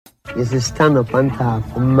is to stand up and talk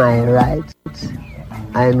for my rights.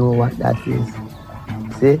 I know what that is.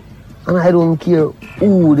 See? And I don't care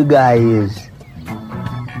who the guy is.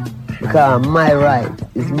 Because my right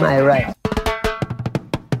is my right.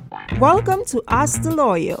 Welcome to Ask the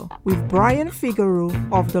Lawyer with Brian Figueroa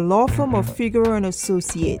of the law firm of Figueroa and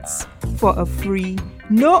Associates for a free,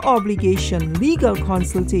 no obligation legal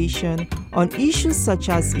consultation on issues such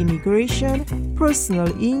as immigration,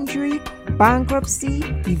 personal injury, bankruptcy,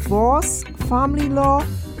 divorce, family law,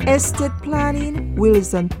 estate planning,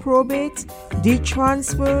 wills and probate, deed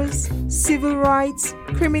transfers, civil rights,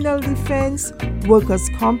 criminal defense, workers'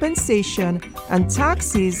 compensation, and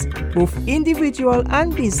taxes, both individual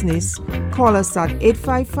and business. Call us at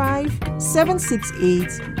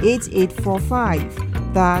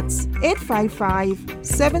 855-768-8845. That's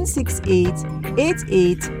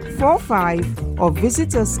 855-768-8845, or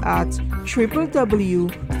visit us at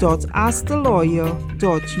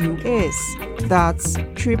www.askthelawyer.us. That's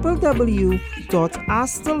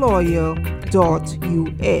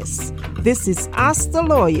www.askthelawyer.us. This is Ask the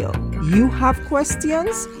Lawyer. You have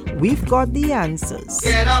questions? We've got the answers.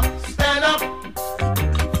 Get up, stand up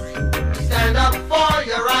for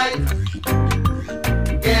your right.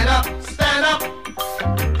 Get up, stand up,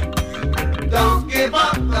 don't give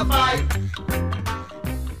up the fight.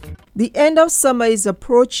 The end of summer is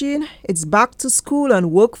approaching. It's back to school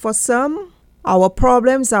and work for some. Our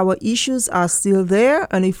problems, our issues are still there,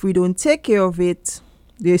 and if we don't take care of it,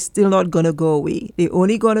 they're still not going to go away. They're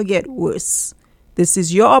only going to get worse. This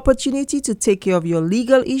is your opportunity to take care of your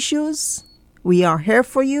legal issues. We are here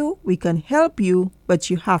for you. We can help you,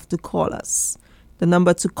 but you have to call us. The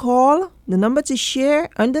number to call, the number to share,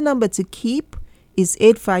 and the number to keep is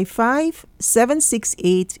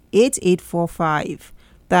 855-768-8845.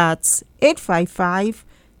 That's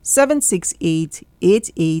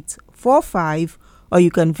 855-768-8845, or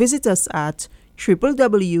you can visit us at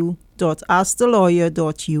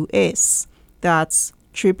www.askthelawyer.us. That's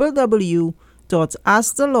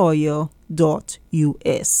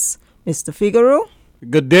www.askthelawyer.us. Mr. Figueroa?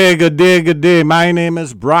 Good day. My name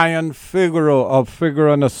is Brian Figueroa of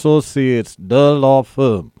Figueroa and Associates, the law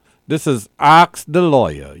firm. This is Ask the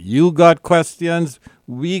Lawyer. You got questions,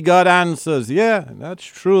 we got answers. Yeah, that's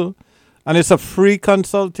true. And it's a free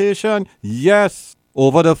consultation. Yes,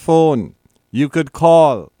 over the phone. You could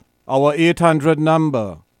call our 800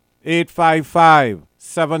 number,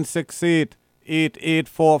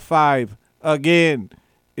 855-768-8845. Again,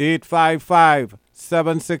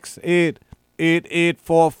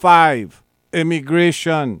 855-768-8845.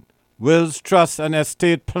 Immigration, wills, trust, and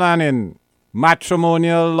estate planning,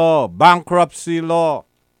 matrimonial law, bankruptcy law,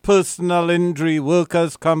 personal injury,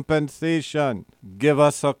 workers' compensation. Give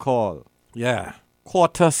us a call. Yeah.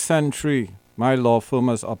 Quarter century. My law firm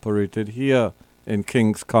has operated here in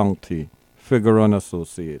Kings County, Figueroa and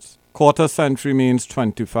Associates. Quarter century means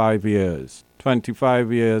 25 years.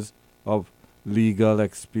 25 years of legal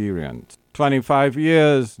experience. 25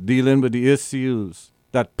 years dealing with the issues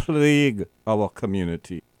that plague our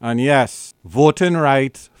community. And yes, voting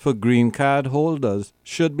rights for green card holders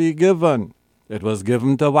should be given. It was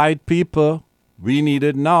given to white people. We need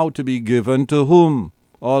it now to be given to whom?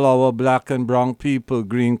 All our black and brown people,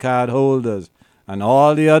 green card holders, and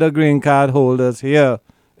all the other green card holders here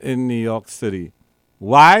in New York City.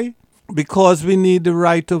 Why? Because we need the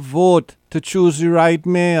right to vote, to choose the right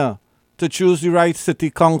mayor, to choose the right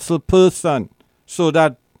city council person, so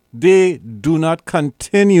that they do not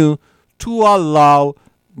continue to allow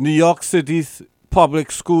New York City's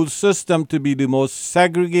public school system to be the most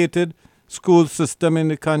segregated school system in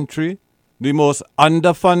the country, the most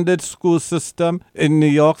underfunded school system in New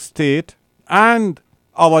York State, and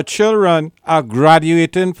our children are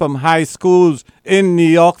graduating from high schools in New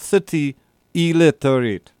York City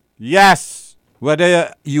illiterate. Yes,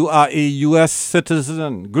 whether you are a U.S.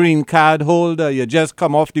 citizen, green card holder, you just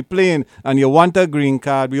come off the plane and you want a green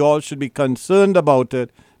card, we all should be concerned about it,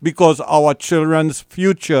 because our children's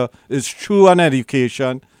future is through an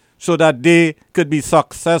education so that they could be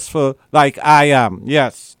successful like I am.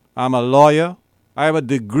 Yes, I'm a lawyer. I have a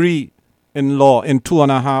degree in law in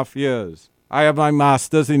 2.5 years. I have my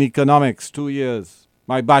master's in economics, 2 years.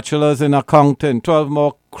 My bachelor's in accounting, 12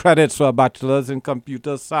 more credits for a bachelor's in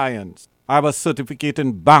computer science. I have a certificate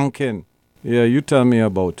in banking. Yeah, you tell me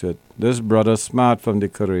about it. This brother smart from the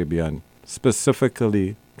Caribbean,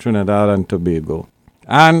 specifically Trinidad and Tobago.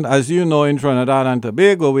 And as you know, in Trinidad and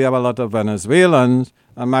Tobago, we have a lot of Venezuelans,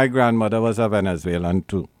 and my grandmother was a Venezuelan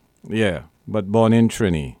too. Yeah, but born in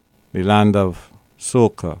Trini, the land of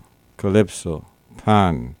soca, calypso,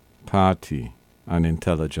 pan, party, and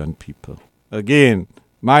intelligent people. Again,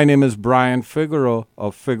 My name is Brian Figueroa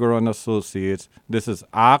of Figueroa and Associates. This is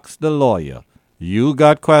Ask the Lawyer. You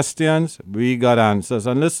got questions, we got answers.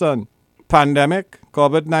 And listen, pandemic,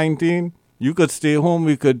 COVID-19, you could stay home,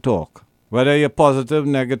 we could talk. Whether you're positive,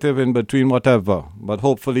 negative, in between, whatever. But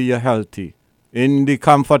hopefully you're healthy. In the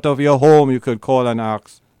comfort of your home, you could call and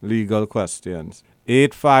ask legal questions.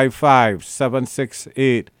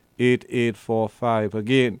 855-768-8845.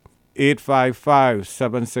 Again,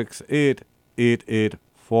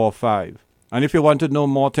 855-768-8845. And if you want to know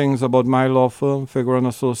more things about my law firm, Figueroa and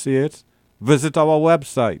Associates, visit our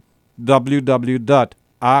website,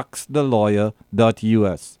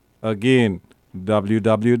 www.askthelawyer.us. Again,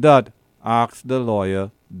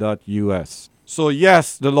 www.askthelawyer.us. So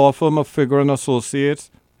yes, the law firm of Figueroa and Associates,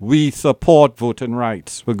 we support voting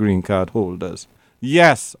rights for green card holders.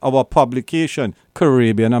 Yes, our publication,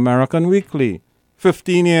 Caribbean American Weekly,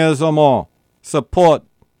 15 years or more, support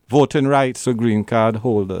voting rights for green card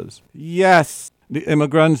holders. Yes, the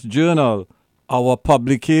Immigrants Journal, our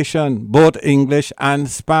publication, both English and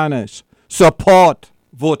Spanish, support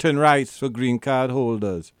voting rights for green card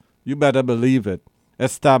holders. You better believe it.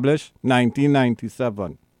 Established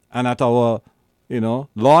 1997. And at our,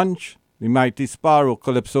 launch, the Mighty Sparrow,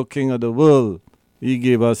 Calypso King of the World, he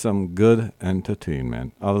gave us some good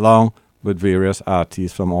entertainment, along with various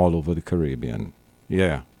artists from all over the Caribbean.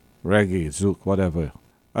 Yeah, reggae, zouk, whatever.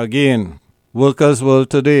 Again, Workers' World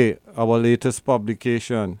Today, our latest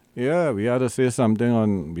publication. Yeah, we had to say something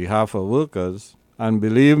on behalf of workers. And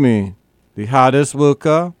believe me, the hardest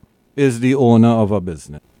worker is the owner of a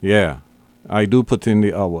business. Yeah, I do put in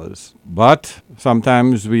the hours. But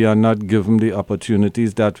sometimes we are not given the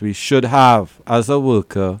opportunities that we should have as a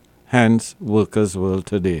worker, hence Workers' World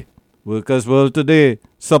Today. Workers' World Today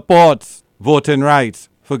supports voting rights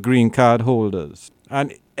for green card holders.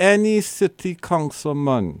 And any city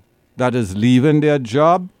councilman that is leaving their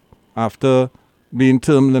job after being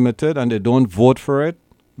term limited and they don't vote for it,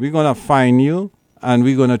 we're going to fine you and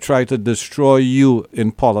we're going to try to destroy you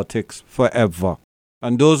in politics forever.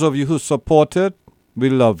 And those of you who support it, we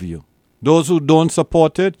love you. Those who don't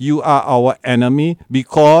support it, you are our enemy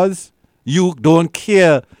because you don't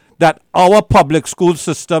care that our public school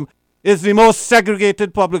system is the most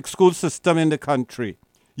segregated public school system in the country.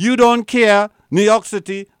 You don't care, New York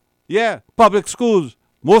City, public schools,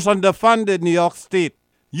 most underfunded New York State.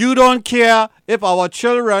 You don't care if our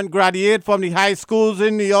children graduate from the high schools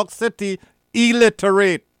in New York City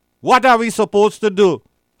illiterate. What are we supposed to do?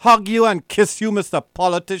 Hug you and kiss you, Mr.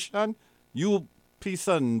 Politician? You piece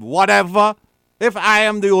of whatever? If I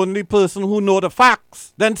am the only person who know the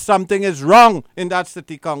facts, then something is wrong in that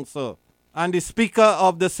city council. And the speaker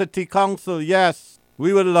of the city council, yes,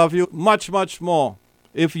 we would love you much, much more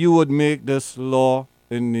if you would make this law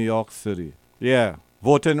in New York City. Yeah,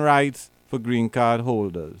 voting rights for green card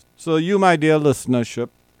holders. So you, my dear listenership,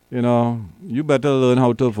 you better learn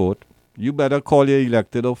how to vote. You better call your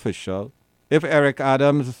elected official. If Eric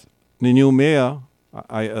Adams, the new mayor,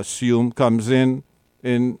 I assume, comes in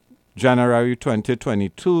January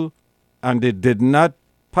 2022, and they did not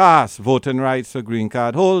pass voting rights for green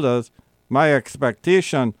card holders, my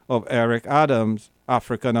expectation of Eric Adams,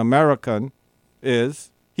 African American, is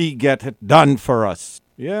he get it done for us.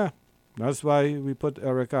 Yeah, that's why we put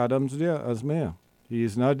Eric Adams there as mayor.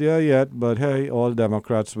 He's not there yet, but hey, all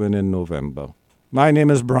Democrats win in November. My name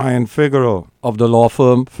is Brian Figueroa of the law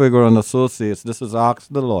firm Figueroa and Associates. This is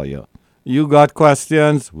Ask the Lawyer. You got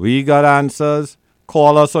questions, we got answers.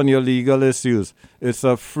 Call us on your legal issues. It's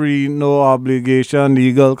a free, no obligation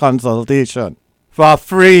legal consultation. For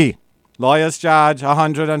free. Lawyers charge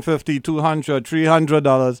 $150, $200,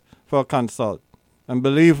 $300 for a consult. And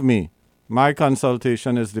believe me, my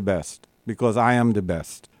consultation is the best because I am the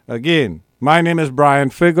best. Again, my name is Brian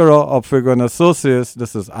Figueroa of Figueroa and Associates.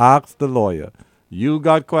 This is Ask the Lawyer. You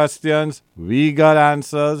got questions, we got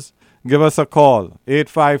answers. Give us a call,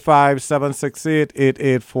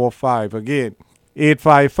 855-768-8845. Again,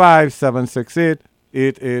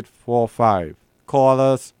 855-768-8845. Call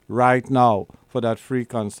us right now for that free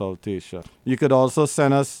consultation. You could also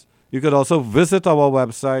visit our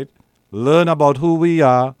website, learn about who we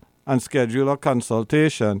are, and schedule a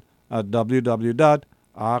consultation at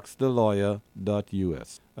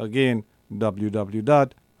www.askthelawyer.us. Again,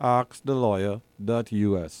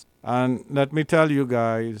 www.askthelawyer.us. And let me tell you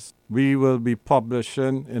guys, we will be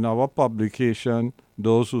publishing in our publication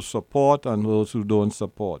those who support and those who don't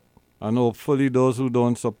support. And hopefully those who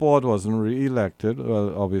don't support wasn't re-elected.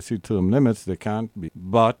 Well, obviously term limits, they can't be.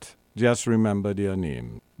 But just remember their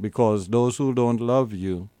name. Because those who don't love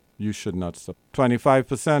you, you should not support.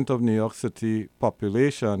 25% of New York City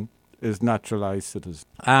population is naturalized citizens.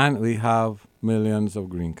 And we have millions of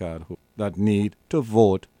green card holders that need to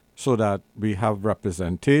vote so that we have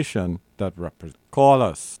representation that call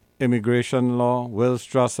us. Immigration law, wills,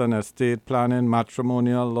 trust and estate planning,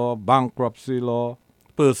 matrimonial law, bankruptcy law,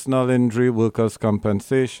 personal injury, workers'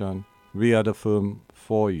 compensation. We are the firm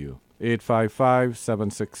for you.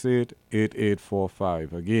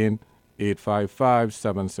 855-768-8845. Again,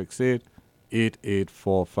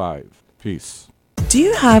 855-768-8845. Peace. Do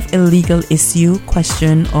you have a legal issue,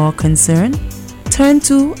 question, or concern? Turn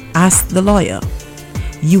to Ask the Lawyer.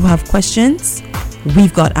 You have questions?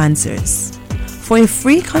 We've got answers. For a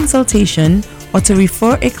free consultation or to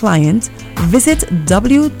refer a client, visit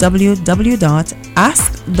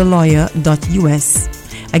www.askthelawyer.us.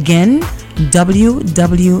 Again,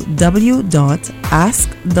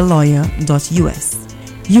 www.askthelawyer.us.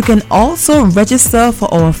 You can also register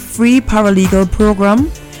for our free paralegal program,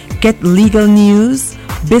 get legal news,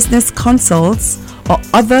 business consults, or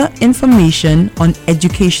other information on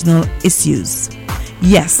educational issues.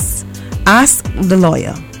 Yes, Ask the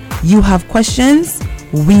Lawyer. You have questions?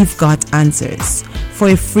 We've got answers. For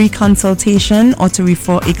a free consultation or to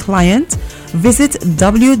refer a client, visit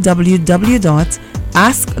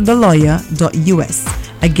www.askthelawyer.us.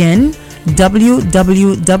 Again,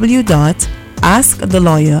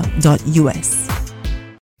 www.askthelawyer.us.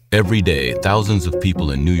 Every day, thousands of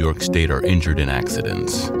people in New York State are injured in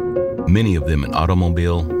accidents. Many of them in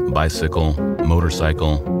automobile, bicycle,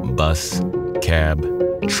 motorcycle, bus, cab,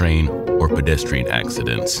 train, or pedestrian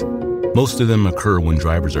accidents. Most of them occur when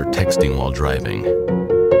drivers are texting while driving.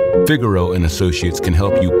 Figaro and Associates can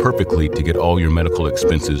help you perfectly to get all your medical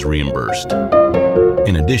expenses reimbursed.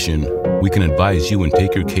 In addition, we can advise you and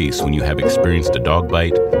take your case when you have experienced a dog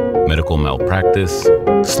bite, medical malpractice,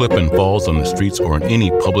 slip and falls on the streets or in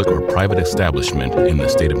any public or private establishment in the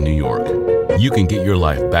state of New York. You can get your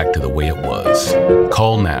life back to the way it was.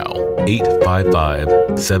 Call now,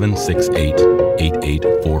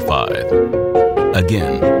 855-768-8845.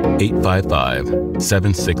 Again,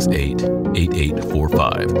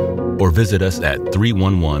 855-768-8845. Or visit us at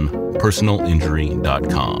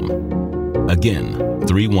 311personalinjury.com. Again,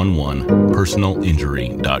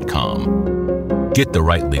 311personalinjury.com. Get the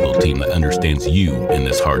right legal team that understands you in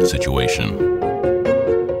this hard situation.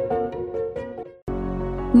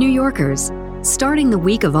 New Yorkers, starting the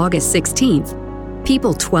week of August 16th,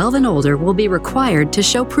 people 12 and older will be required to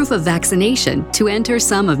show proof of vaccination to enter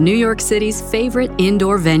some of New York City's favorite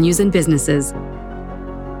indoor venues and businesses.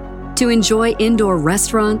 To enjoy indoor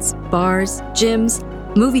restaurants, bars, gyms,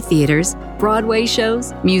 movie theaters, Broadway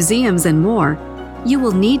shows, museums, and more, you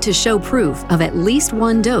will need to show proof of at least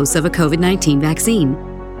one dose of a COVID-19 vaccine.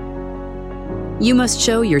 You must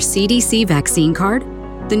show your CDC vaccine card,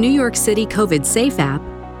 the New York City COVID Safe app,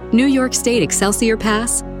 New York State Excelsior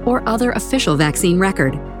Pass, or other official vaccine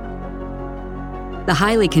record. The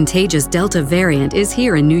highly contagious Delta variant is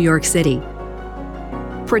here in New York City.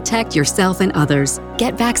 Protect yourself and others.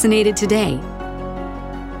 Get vaccinated today.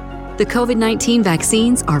 The COVID-19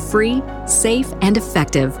 vaccines are free, safe, and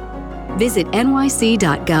effective. Visit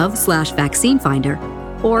nyc.gov/vaccinefinder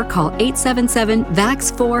or call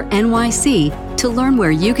 877-VAX4-NYC to learn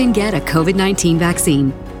where you can get a COVID-19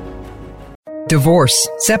 vaccine. Divorce,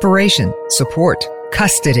 separation, support,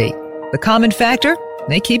 custody. The common factor?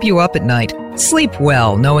 They keep you up at night. Sleep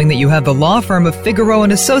well knowing that you have the law firm of Figaro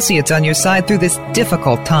and Associates on your side through this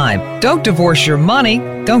difficult time. Don't divorce your money.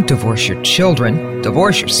 Don't divorce your children.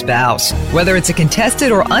 Divorce your spouse. Whether it's a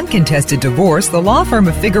contested or uncontested divorce, the law firm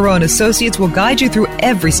of Figaro and Associates will guide you through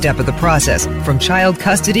every step of the process. From child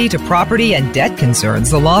custody to property and debt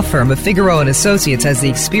concerns, the law firm of Figaro and Associates has the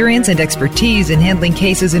experience and expertise in handling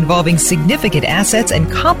cases involving significant assets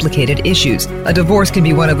and complicated issues. A divorce can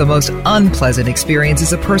be one of the most unpleasant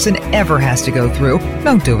experiences a person ever has to go through.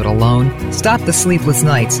 Don't do it alone. Stop the sleepless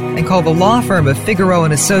nights and call the law firm of Figaro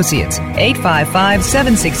and Associates.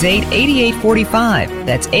 855-768-8845.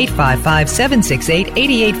 That's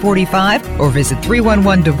 855-768-8845 or visit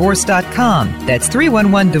 311divorce.com. That's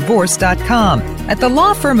 311divorce.com. At the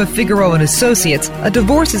law firm of Figaro and Associates, a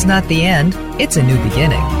divorce is not the end, it's a new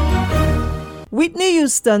beginning. Whitney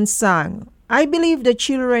Houston sang, "I believe the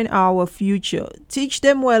children are our future. Teach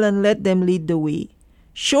them well and let them lead the way.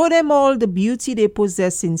 Show them all the beauty they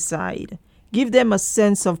possess inside. Give them a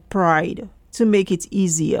sense of pride to make it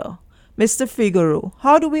easier." Mr. Figaro,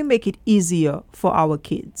 how do we make it easier for our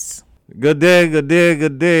kids? Good day, good day,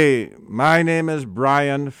 good day. My name is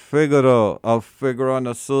Brian Figaro of Figaro and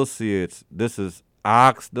Associates. This is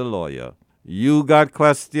Ask the Lawyer. You got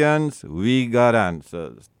questions, we got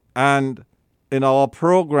answers. And in our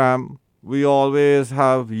program, we always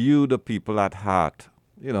have you, the people, at heart.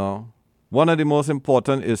 You know, one of the most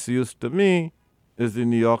important issues to me is the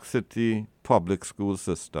New York City public school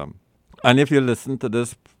system. And if you listen to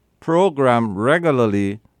this program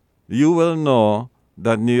regularly, you will know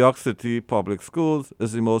that New York City public schools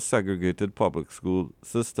is the most segregated public school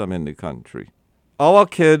system in the country. Our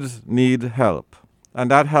kids need help, and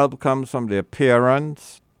that help comes from their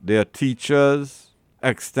parents, their teachers,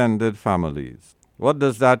 extended families. What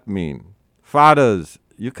does that mean? Fathers,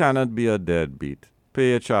 you cannot be a deadbeat.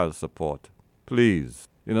 Pay your child support, please.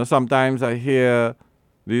 Sometimes I hear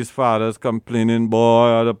these fathers complaining, boy,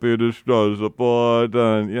 I had to pay the child support,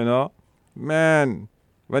 and, man,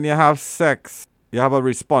 when you have sex, you have a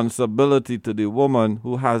responsibility to the woman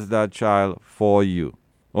who has that child for you.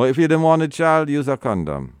 Or if you didn't want a child, use a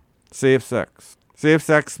condom. Safe sex. Safe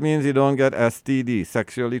sex means you don't get STD,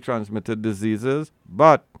 sexually transmitted diseases,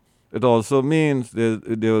 but it also means there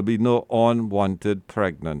will be no unwanted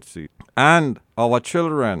pregnancy. And our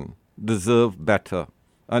children deserve better.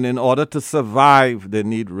 And in order to survive, they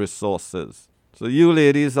need resources. So you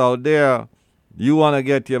ladies out there, you want to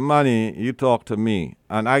get your money, you talk to me.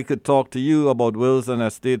 And I could talk to you about wills and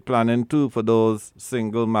estate planning too for those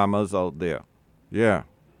single mamas out there. Yeah,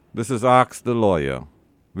 this is Ask the Lawyer.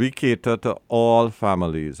 We cater to all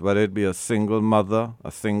families, whether it be a single mother,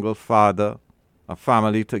 a single father, a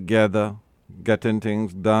family together, getting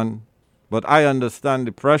things done. But I understand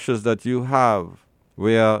the pressures that you have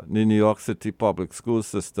where the New York City public school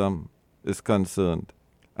system is concerned.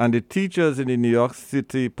 And the teachers in the New York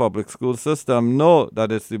City public school system know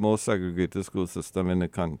that it's the most segregated school system in the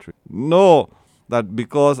country. Know that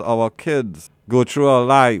because our kids go through a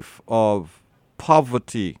life of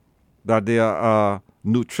poverty, that there are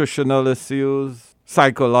nutritional issues,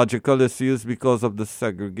 psychological issues because of the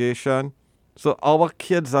segregation. So our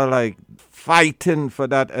kids are like fighting for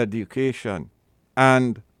that education.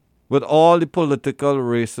 And with all the political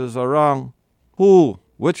races around,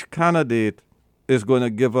 which candidate is going to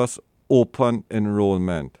give us open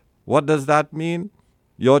enrollment? What does that mean?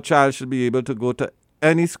 Your child should be able to go to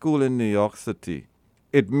any school in New York City.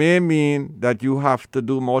 It may mean that you have to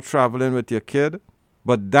do more traveling with your kid,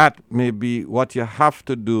 but that may be what you have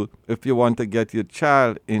to do if you want to get your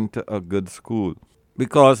child into a good school.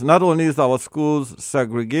 Because not only is our schools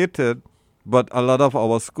segregated, but a lot of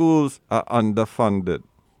our schools are underfunded.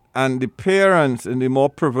 And the parents in the more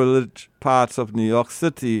privileged parts of New York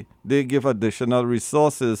City, they give additional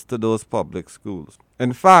resources to those public schools.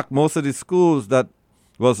 In fact, most of the schools that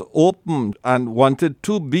was opened and wanted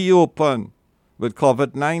to be open with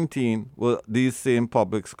COVID-19 were these same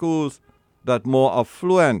public schools that more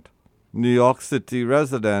affluent New York City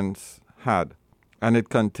residents had. And it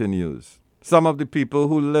continues. Some of the people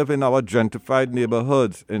who live in our gentrified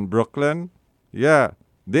neighborhoods in Brooklyn,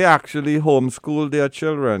 they actually homeschool their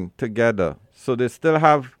children together. So they still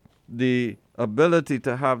have the ability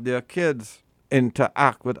to have their kids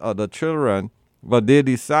interact with other children, but they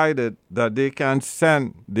decided that they can't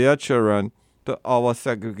send their children to our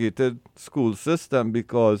segregated school system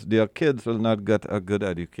because their kids will not get a good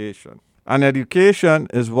education. And education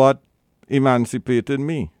is what emancipated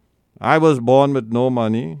me. I was born with no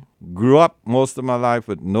money, grew up most of my life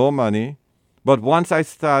with no money, but once I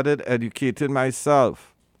started educating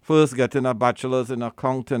myself, first getting a bachelor's in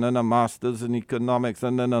accounting and a master's in economics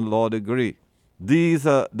and then a law degree,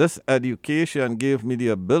 this education gave me the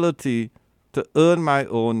ability to earn my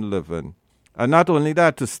own living. And not only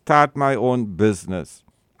that, to start my own business.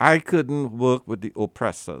 I couldn't work with the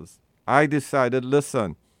oppressors. I decided,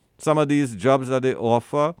 listen, some of these jobs that they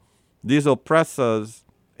offer, these oppressors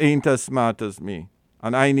ain't as smart as me.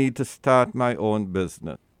 And I need to start my own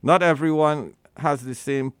business. Not everyone has the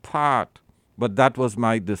same path, but that was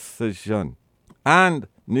my decision. And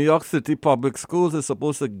New York City public schools is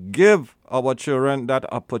supposed to give our children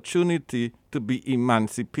that opportunity to be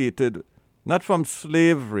emancipated, not from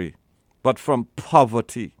slavery, but from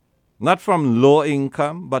poverty. Not from low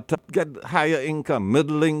income, but to get higher income,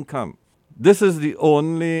 middle income. This is the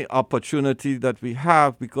only opportunity that we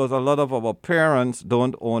have because a lot of our parents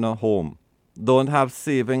don't own a home, don't have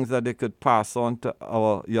savings that they could pass on to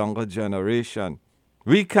our younger generation.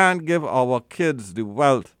 We can't give our kids the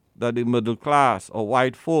wealth that the middle class or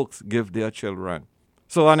white folks give their children.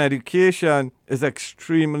 So an education is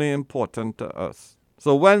extremely important to us.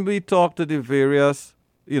 So when we talk to the various,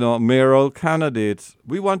 mayoral candidates,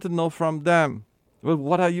 we want to know from them, well,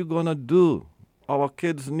 what are you going to do? Our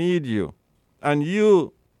kids need you. And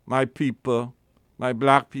you, my people, my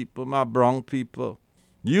black people, my brown people,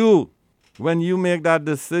 when you make that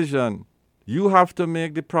decision, you have to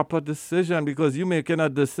make the proper decision because you're making a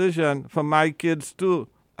decision for my kids too.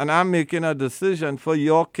 And I'm making a decision for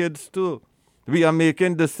your kids too. We are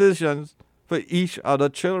making decisions for each other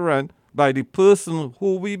children by the person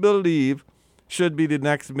who we believe should be the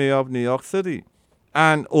next mayor of New York City.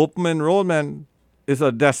 And open enrollment is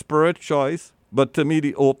a desperate choice, but to me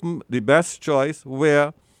the best choice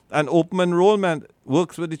where an open enrollment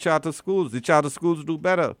works with the charter schools. The charter schools do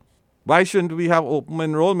better. Why shouldn't we have open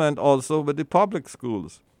enrollment also with the public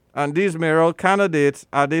schools? And these mayoral candidates,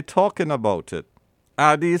 are they talking about it?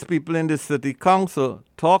 Are these people in the city council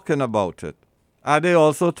talking about it? Are they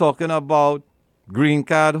also talking about green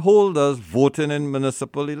card holders voting in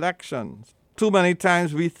municipal elections? Too many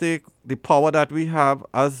times we take the power that we have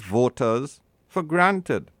as voters for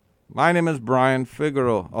granted. My name is Brian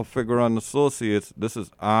Figueroa of Figueroa & Associates. This is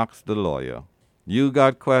Ask the Lawyer. You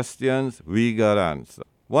got questions, we got answers.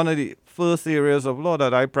 One of the first areas of law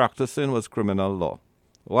that I practiced in was criminal law.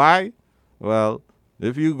 Why? Well,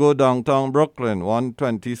 if you go downtown Brooklyn,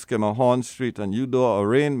 120 Skimmerhorn Street, and you do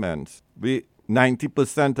arraignments,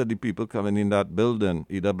 90% of the people coming in that building,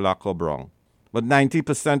 either black or brown. But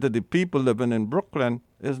 90% of the people living in Brooklyn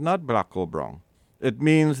is not black or brown. It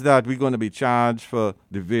means that we're going to be charged for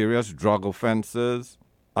the various drug offenses,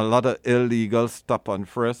 a lot of illegal stop and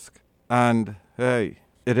frisk, and hey,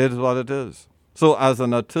 it is what it is. So as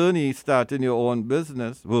an attorney starting your own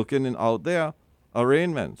business, working out there,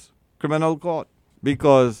 arraignments, criminal court,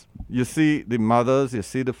 because you see the mothers, you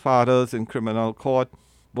see the fathers in criminal court,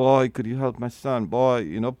 boy, could you help my son?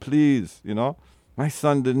 Boy, please, my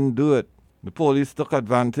son didn't do it. The police took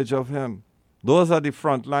advantage of him. Those are the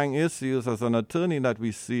frontline issues as an attorney that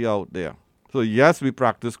we see out there. So yes, we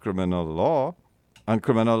practice criminal law, and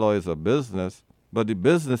criminal law is a business, but the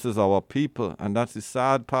business is our people, and that's the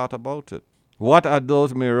sad part about it. What are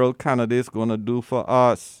those mayoral candidates going to do for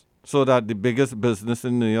us so that the biggest business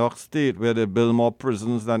in New York State, where they build more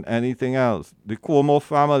prisons than anything else, the Cuomo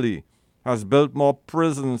family has built more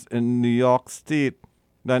prisons in New York State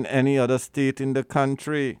than any other state in the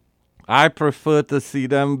country. I prefer to see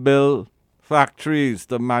them build factories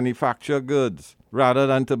to manufacture goods rather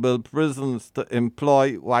than to build prisons to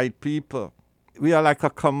employ white people. We are like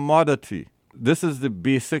a commodity. This is the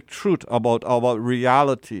basic truth about our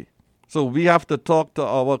reality. So we have to talk to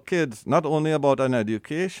our kids not only about an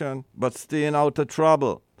education, but staying out of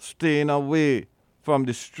trouble, staying away from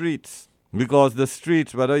the streets. Because the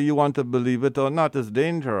streets, whether you want to believe it or not, is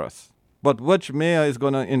dangerous. But which mayor is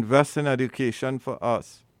going to invest in education for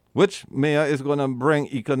us? Which mayor is going to bring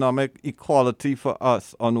economic equality for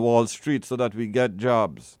us on Wall Street so that we get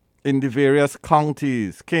jobs? In the various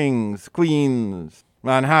counties, Kings, Queens,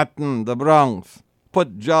 Manhattan, the Bronx,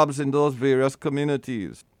 put jobs in those various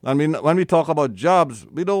communities. I mean, when we talk about jobs,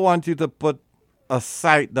 we don't want you to put a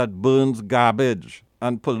site that burns garbage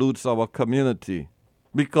and pollutes our community.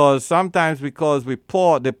 Because sometimes because we're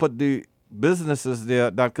poor, they put the businesses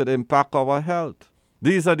there that could impact our health.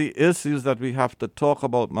 These are the issues that we have to talk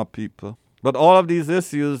about, my people. But all of these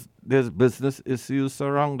issues, there's business issues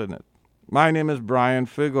surrounding it. My name is Brian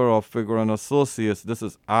Figueroa of Figueroa & Associates. This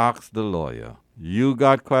is Ask the Lawyer. You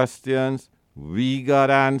got questions, we got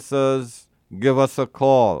answers. Give us a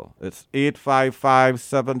call. It's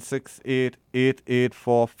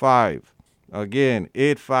 855-768-8845. Again,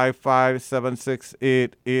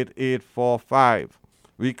 855-768-8845.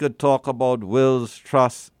 We could talk about wills,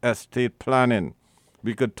 trusts, estate planning.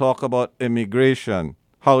 We could talk about immigration,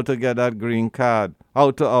 how to get that green card,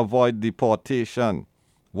 how to avoid deportation.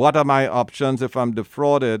 What are my options if I'm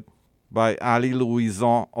defrauded by Ali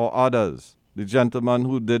Louison or others? The gentleman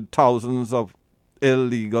who did thousands of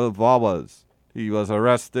illegal vows. He was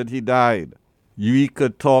arrested, he died. We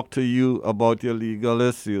could talk to you about your legal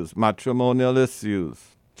issues, matrimonial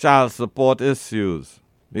issues, child support issues.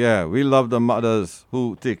 Yeah, we love the mothers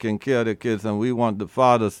who taking care of the kids, and we want the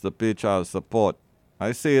fathers to pay child support.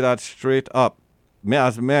 I say that straight up.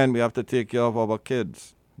 As men, we have to take care of our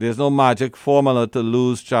kids. There's no magic formula to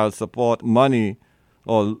lose child support money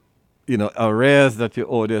or, arrears that you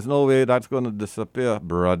owe. There's no way that's going to disappear,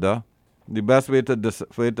 brother. The best way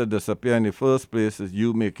for it to disappear in the first place is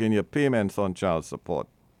you making your payments on child support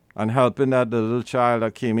and helping that little child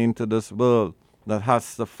that came into this world that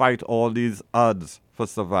has to fight all these odds for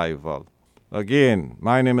survival. Again,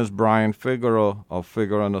 my name is Brian Figueroa of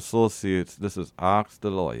Figueroa & Associates. This is Ask the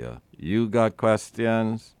Lawyer. You got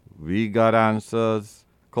questions, we got answers.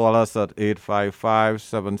 Call us at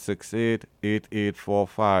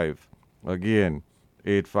 855-768-8845. Again,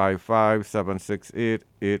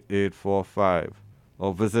 855-768-8845.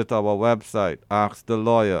 Or visit our website, Ask the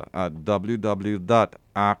Lawyer, at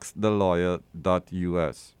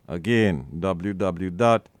www.askthelawyer.us. Again,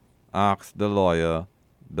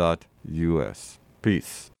 www.askthelawyer.us.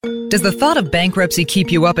 Peace. Does the thought of bankruptcy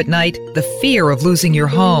keep you up at night? The fear of losing your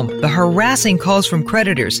home, the harassing calls from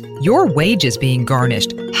creditors, your wages being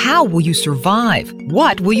garnished. How will you survive?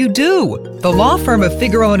 What will you do? The law firm of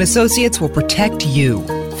Figueroa & Associates will protect you.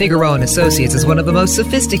 Figueroa & Associates is one of the most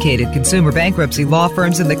sophisticated consumer bankruptcy law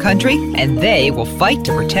firms in the country, and they will fight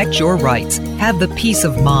to protect your rights. Have the peace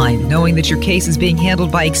of mind knowing that your case is being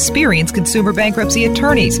handled by experienced consumer bankruptcy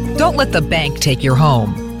attorneys. Don't let the bank take your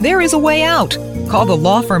home. There is a way out. Call the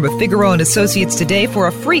law firm of Figueroa & Associates today for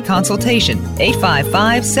a free consultation.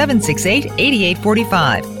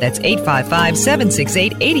 855-768-8845. That's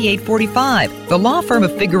 855-768-8845. The law firm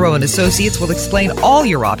of Figueroa & Associates will explain all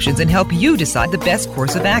your options and help you decide the best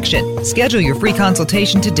course of action. Schedule your free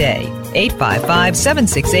consultation today.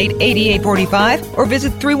 855-768-8845 or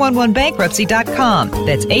visit 311bankruptcy.com.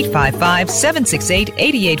 That's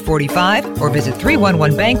 855-768-8845 or visit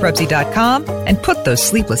 311bankruptcy.com and put those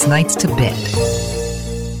sleepless nights to bed.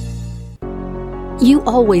 You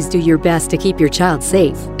always do your best to keep your child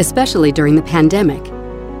safe, especially during the pandemic.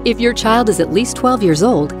 If your child is at least 12 years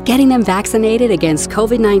old, getting them vaccinated against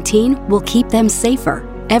COVID-19 will keep them safer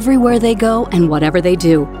everywhere they go and whatever they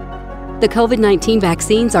do. The COVID-19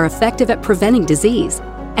 vaccines are effective at preventing disease,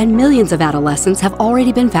 and millions of adolescents have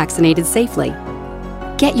already been vaccinated safely.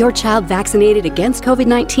 Get your child vaccinated against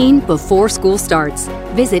COVID-19 before school starts.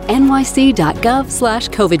 Visit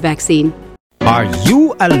nyc.gov/COVID vaccine. Are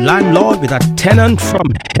you a landlord with a tenant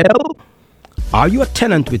from hell? Are you a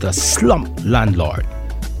tenant with a slump landlord?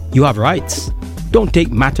 You have rights. Don't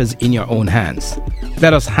take matters in your own hands.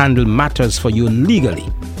 Let us handle matters for you legally.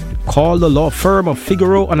 Call the law firm of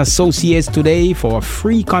Figueroa & Associates today for a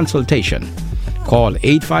free consultation. Call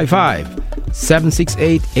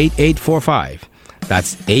 855-768-8845.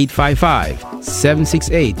 That's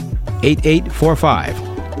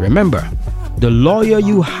 855-768-8845. Remember, the lawyer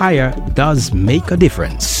you hire does make a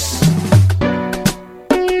difference.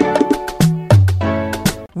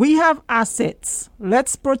 We have assets.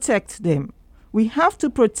 Let's protect them. We have to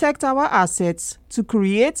protect our assets to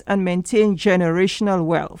create and maintain generational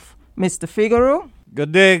wealth. Mr. Figueroa?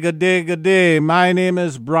 Good day, good day, good day. My name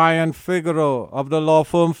is Brian Figueroa of the law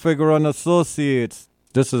firm Figueroa & Associates.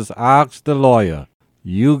 This is Ask the Lawyer.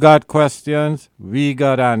 You got questions, we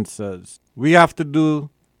got answers. We have to do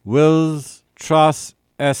wills, trust,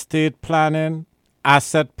 estate planning,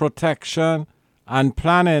 asset protection, and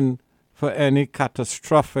planning for any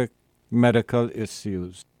catastrophic medical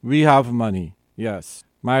issues. We have money, yes.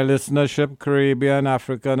 My listenership, Caribbean,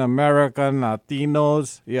 African American,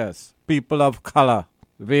 Latinos, yes. People of color,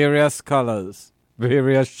 various colors,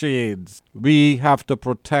 various shades. We have to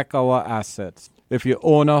protect our assets. If you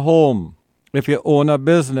own a home, if you own a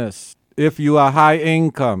business, if you are high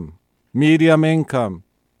income, medium income,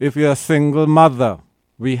 if you're a single mother,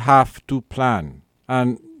 we have to plan.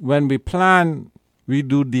 And when we plan, we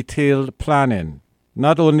do detailed planning.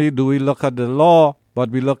 Not only do we look at the law, but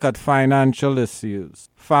we look at financial issues,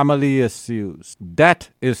 family issues, debt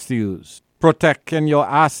issues, protecting your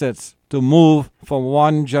assets to move from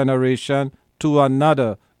one generation to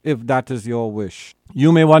another if that is your wish.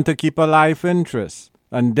 You may want to keep a life interest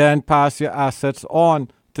and then pass your assets on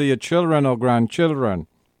to your children or grandchildren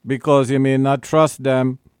because you may not trust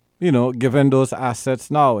them, given those assets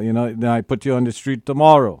now. Then I put you on the street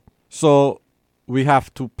tomorrow. So we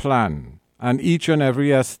have to plan. And each and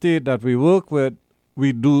every estate that we work with,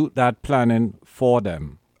 we do that planning for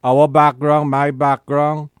them. Our background, my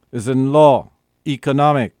background, is in law,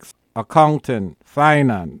 economics, accounting,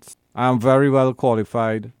 finance. I'm very well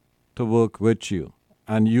qualified to work with you.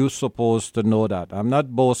 And you're supposed to know that. I'm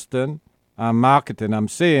not boasting. I'm marketing. I'm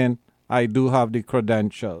saying I do have the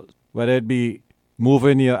credentials. Whether it be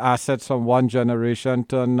moving your assets from one generation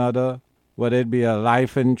to another, whether it be a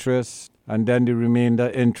life interest, and then the remainder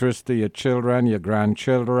interest to your children, your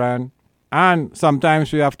grandchildren. And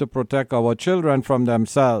sometimes we have to protect our children from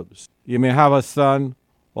themselves. You may have a son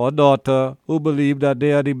or daughter who believe that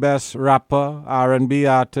they are the best rapper, R&B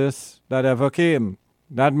artist that ever came.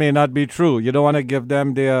 That may not be true. You don't want to give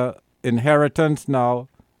them their inheritance now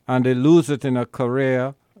and they lose it in a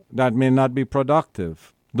career that may not be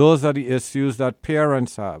productive. Those are the issues that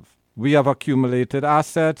parents have. We have accumulated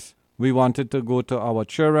assets. We want it to go to our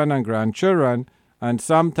children and grandchildren, and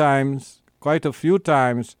sometimes, quite a few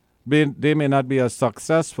times, they may not be as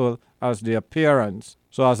successful as their parents.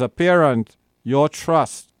 So as a parent, your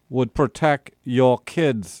trust would protect your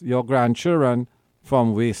kids, your grandchildren,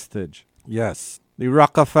 from wastage. Yes, the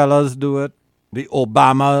Rockefellers do it, the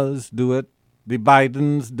Obamas do it, the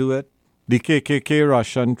Bidens do it, the KKK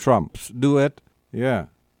Russian Trumps do it. Yeah.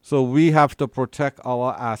 So we have to protect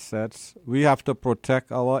our assets. We have to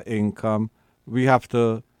protect our income. we have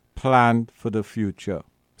to plan for the future.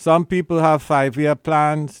 Some people have 5-year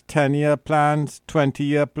plans, 10-year plans,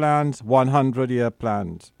 20-year plans, 100-year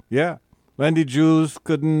plans. Yeah. When the Jews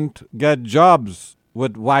couldn't get jobs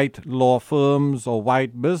with white law firms or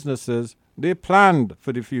white businesses, they planned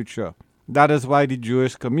for the future. That is why the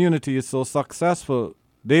Jewish community is so successful.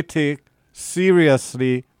 They take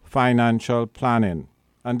seriously financial planning.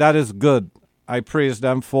 And that is good. I praise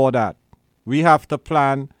them for that. We have to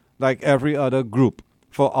plan like every other group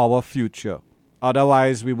for our future.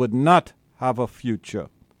 Otherwise, we would not have a future.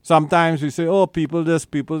 Sometimes we say, oh, people this,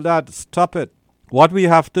 people that. Stop it. What we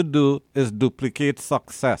have to do is duplicate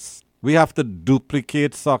success. We have to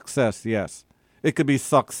duplicate success, yes. It could be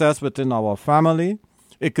success within our family.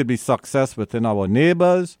 It could be success within our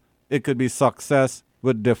neighbors. It could be success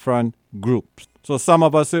with different groups. So some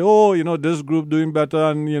of us say, oh, this group doing better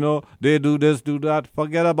and, they do this, do that.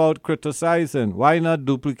 Forget about criticizing. Why not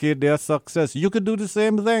duplicate their success? You could do the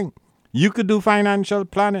same thing. You could do financial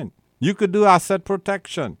planning. You could do asset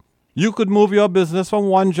protection. You could move your business from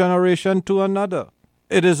one generation to another.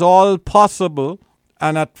 It is all possible.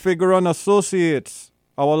 And at Figueroa and Associates,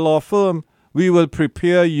 our law firm, we will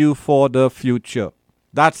prepare you for the future.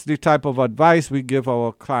 That's the type of advice we give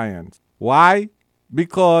our clients. Why?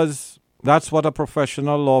 Because that's what a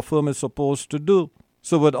professional law firm is supposed to do.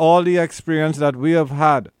 So with all the experience that we have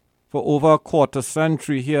had for over a quarter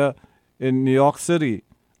century here in New York City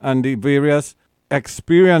and the various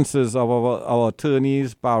experiences of our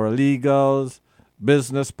attorneys, paralegals,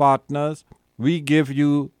 business partners, we give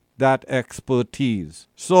you that expertise.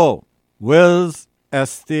 So, wills,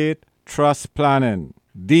 estate, trust planning,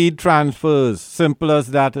 deed transfers, simple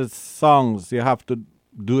as that, it's songs. You have to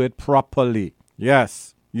do it properly.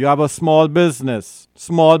 Yes. You have a small business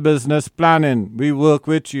planning, we work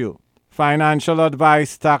with you. Financial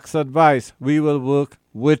advice, tax advice, we will work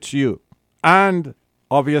with you. And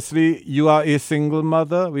obviously, you are a single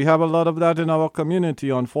mother. We have a lot of that in our community,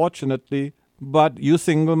 unfortunately. But you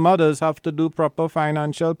single mothers have to do proper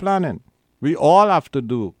financial planning. We all have to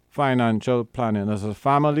do financial planning as a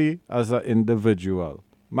family, as an individual.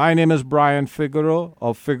 My name is Brian Figueroa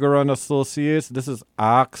of Figueroa and Associates. This is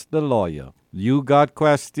Ask the Lawyer. You got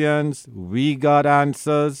questions, we got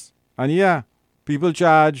answers. And yeah, people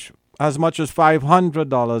charge as much as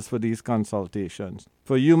 $500 for these consultations.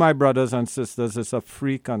 For you, my brothers and sisters, it's a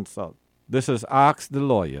free consult. This is Ask the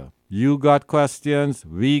Lawyer. You got questions,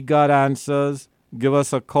 we got answers. Give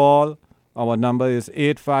us a call. Our number is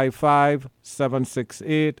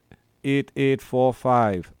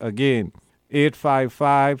 855-768-8845. Again,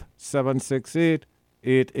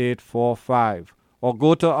 855-768-8845. Or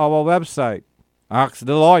go to our website, Ask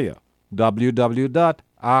the Lawyer,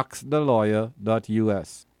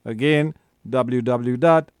 www.askthelawyer.us. Again,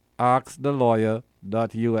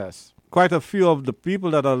 www.askthelawyer.us. Quite a few of the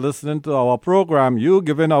people that are listening to our program, you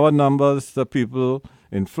giving our numbers to people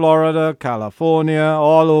in Florida, California,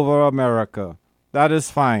 all over America. That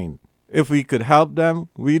is fine. If we could help them,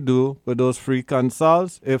 we do with those free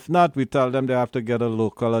consults. If not, we tell them they have to get a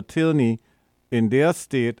local attorney in their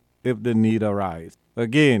state if the need arises.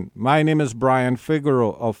 Again, my name is Brian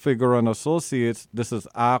Figueroa of Figueroa and Associates. This is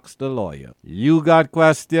Ask the Lawyer. You got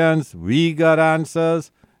questions, we got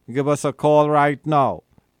answers. Give us a call right now.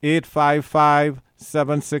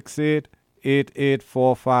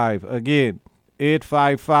 855-768-8845. Again,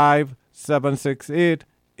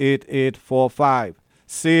 855-768-8845.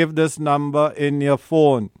 Save this number in your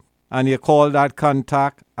phone and you call that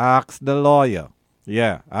contact Ask the Lawyer.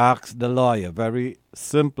 Yeah, Ask the Lawyer. Very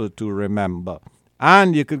simple to remember.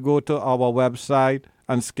 And you could go to our website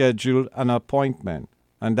and schedule an appointment.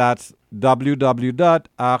 And that's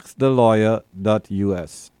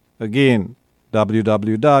www.askthelawyer.us. Again,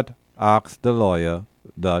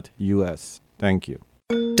 www.askthelawyer.us. Thank you.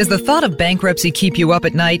 Does the thought of bankruptcy keep you up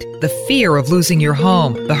at night? The fear of losing your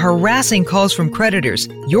home, the harassing calls from creditors,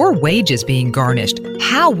 your wages being garnished.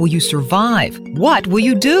 How will you survive? What will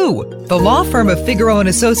you do? The law firm of Figueroa &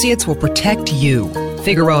 Associates will protect you.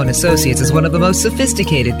 Figueroa & Associates is one of the most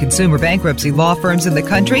sophisticated consumer bankruptcy law firms in the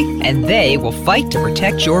country, and they will fight to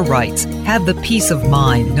protect your rights. Have the peace of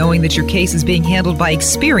mind knowing that your case is being handled by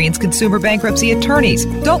experienced consumer bankruptcy attorneys.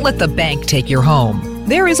 Don't let the bank take your home.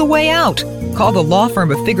 There is a way out. Call the law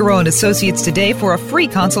firm of Figueroa and Associates today for a free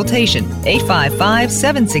consultation.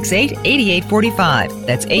 855-768-8845.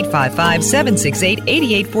 That's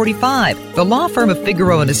 855-768-8845. The law firm of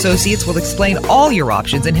Figueroa and Associates will explain all your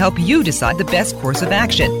options and help you decide the best course of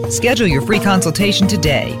action. Schedule your free consultation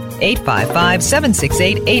today.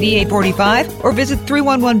 855-768-8845 or visit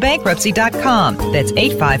 311bankruptcy.com. That's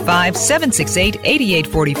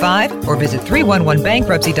 855-768-8845 or visit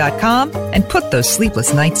 311bankruptcy.com and put those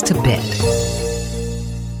sleepless nights to bed.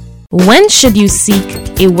 When should you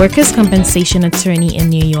seek a workers' compensation attorney in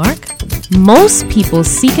New York? Most people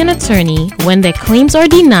seek an attorney when their claims are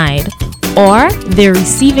denied or they're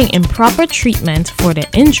receiving improper treatment for their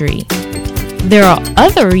injury. There are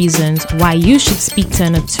other reasons why you should speak to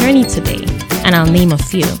an attorney today, and I'll name a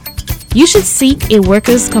few. You should seek a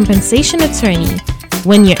workers' compensation attorney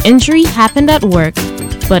when your injury happened at work,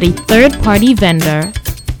 but a third-party vendor,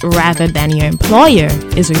 rather than your employer,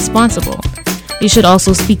 is responsible. You should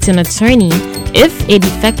also speak to an attorney if a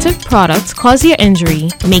defective product caused your injury,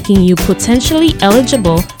 making you potentially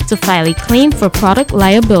eligible to file a claim for product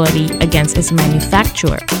liability against its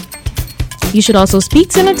manufacturer. You should also speak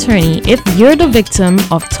to an attorney if you're the victim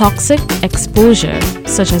of toxic exposure,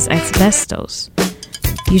 such as asbestos.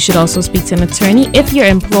 You should also speak to an attorney if your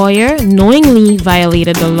employer knowingly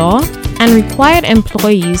violated the law and required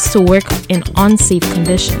employees to work in unsafe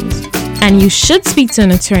conditions. And you should speak to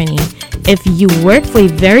an attorney if you work for a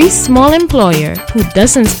very small employer who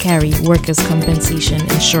doesn't carry workers' compensation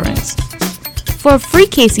insurance. For a free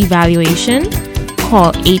case evaluation,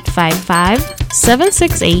 call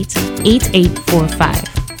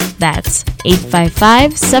 855-768-8845. That's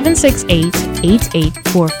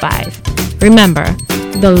 855-768-8845. Remember,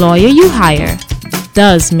 the lawyer you hire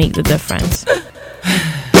does make the difference.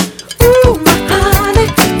 Ooh, my honey,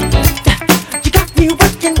 you got me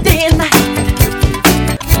working day and night.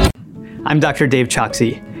 I'm Dr. Dave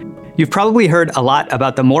Choksi. You've probably heard a lot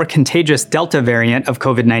about the more contagious Delta variant of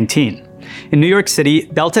COVID-19. In New York City,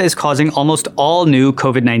 Delta is causing almost all new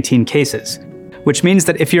COVID-19 cases, which means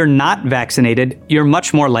that if you're not vaccinated, you're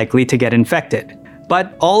much more likely to get infected.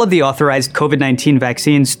 But all of the authorized COVID-19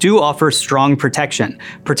 vaccines do offer strong protection,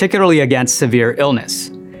 particularly against severe illness.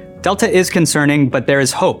 Delta is concerning, but there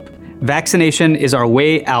is hope. Vaccination is our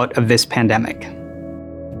way out of this pandemic.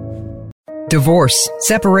 Divorce,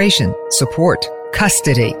 separation, support,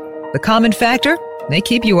 custody. The common factor? They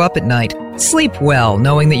keep you up at night. Sleep well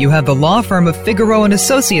knowing that you have the law firm of Figueroa and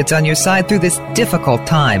Associates on your side through this difficult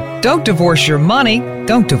time. Don't divorce your money.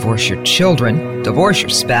 Don't divorce your children. Divorce your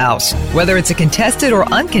spouse. Whether it's a contested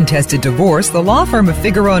or uncontested divorce, the law firm of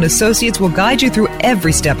Figueroa and Associates will guide you through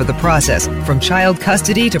every step of the process. From child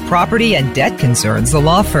custody to property and debt concerns, the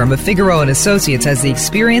law firm of Figueroa and Associates has the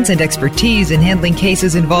experience and expertise in handling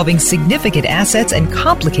cases involving significant assets and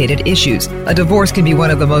complicated issues. A divorce can be one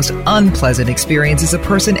of the most unpleasant experiences a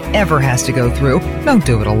person ever has to go through. Don't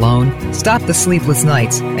do it alone. Stop the sleepless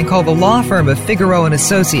nights and call the law firm of Figueroa and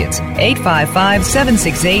Associates.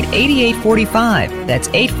 855-768-8845. That's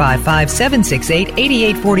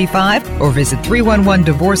 855-768-8845 or visit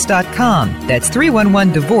 311divorce.com. That's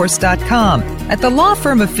 311divorce.com. At the law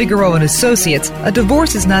firm of Figueroa and Associates, a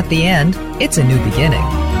divorce is not the end, it's a new beginning.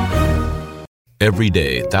 Every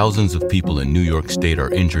day, thousands of people in New York State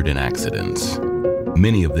are injured in accidents.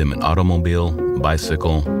 Many of them in automobile,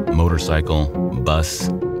 bicycle, motorcycle, bus,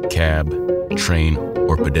 cab, train,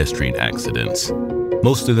 or pedestrian accidents.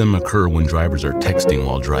 Most of them occur when drivers are texting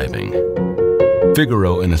while driving.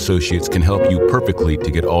 Figueroa and Associates can help you perfectly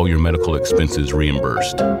to get all your medical expenses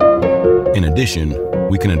reimbursed. In addition,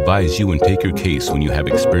 we can advise you and take your case when you have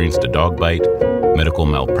experienced a dog bite, medical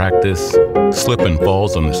malpractice, slip and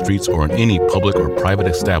falls on the streets or in any public or private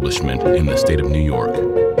establishment in the state of New York.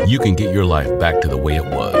 You can get your life back to the way it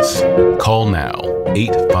was. Call now,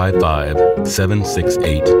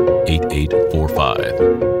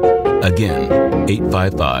 855-768-8845. Again,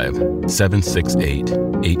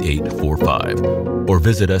 855-768-8845. Or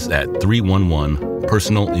visit us at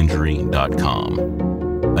 311personalinjury.com.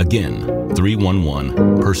 Again,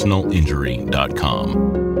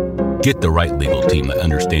 311personalinjury.com. Get the right legal team that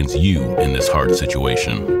understands you in this hard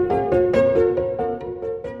situation.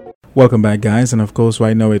 Welcome back, guys. And of course,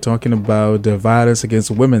 right now we're talking about the Violence Against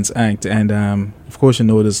Women's Act. And of course, you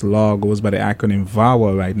know this law goes by the acronym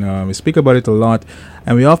VAWA right now. We speak about it a lot.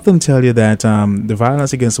 And we often tell you that the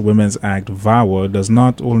Violence Against Women's Act, VAWA, does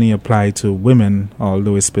not only apply to women,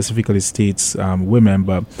 although it specifically states women,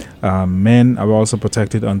 but men are also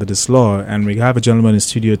protected under this law. And we have a gentleman in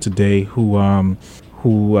studio today who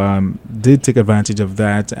who did take advantage of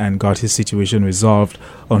that and got his situation resolved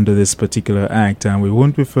under this particular act. And we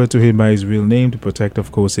won't refer to him by his real name to protect,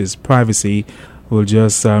 of course, his privacy. We'll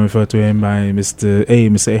just refer to him by Mr. A.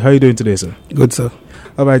 Mr. A, how are you doing today, sir? Good, sir.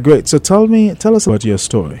 All right, great. So tell us about your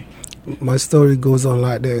story. My story goes on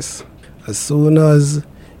like this. As soon as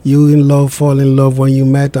you fall in love when you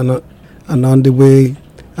met and on the way,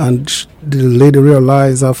 and the lady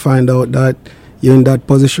realized or find out that you're in that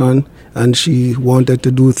position and she wanted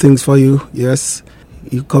to do things for you, yes,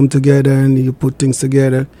 you come together and you put things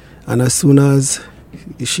together, and as soon as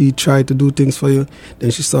she tried to do things for you, then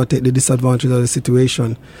she started to take the disadvantage of the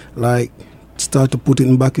situation, like start to put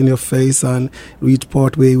it back in your face and reach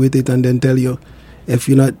part way with it, and then tell you if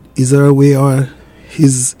you're not is her way or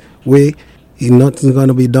his way, nothing's going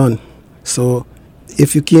to be done. So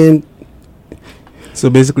if you can't. So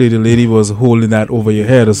basically the lady was holding that over your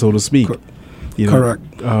head, so to speak. Correct.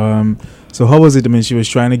 So how was it? I mean, she was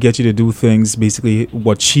trying to get you to do things basically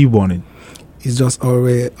what she wanted. It's just our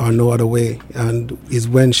way or no other way, and it's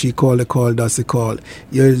when she called the call, that's the call.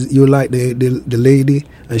 You like the lady,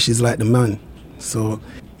 and she's like the man. So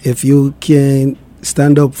if you can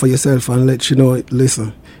stand up for yourself and let you know,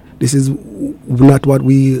 listen, this is not what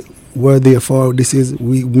we were there for. This is,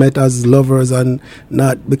 we met as lovers, and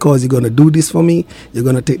not because you're going to do this for me, you're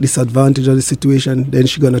going to take disadvantage of the situation, then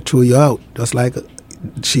she's going to throw you out, just like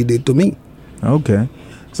she did to me. Okay.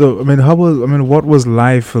 So, I mean, what was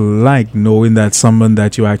life like knowing that someone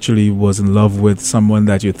that you actually was in love with, someone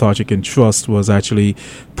that you thought you can trust, was actually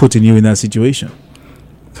putting you in that situation?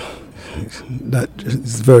 That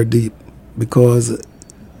is very deep, because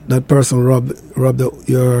that person robbed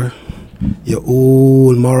your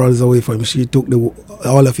whole morals away from you. She took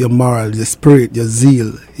all of your morals, your spirit, your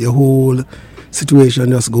zeal, your whole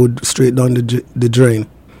situation just go straight down the drain.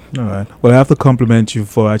 All right. Well, I have to compliment you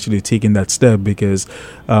for actually taking that step, because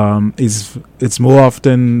it's more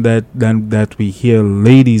often that we hear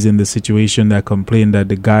ladies in the situation that complain that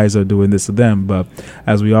the guys are doing this to them. But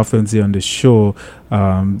as we often see on the show,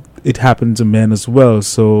 it happened to men as well.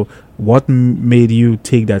 So what made you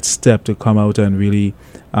take that step to come out and really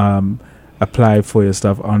apply for your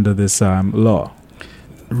stuff under this law?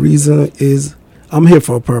 The reason is I'm here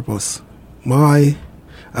for a purpose. I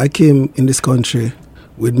came in this country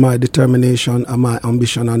with my determination and my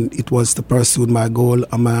ambition, and it was to pursue my goal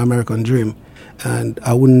and my American dream. And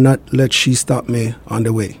I would not let she stop me on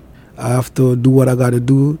the way. I have to do what I got to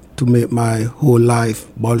do to make my whole life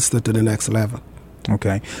bolster to the next level.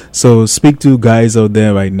 Okay. So speak to guys out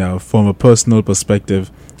there right now from a personal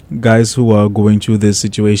perspective, guys who are going through this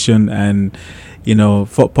situation, and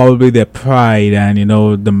for probably their pride and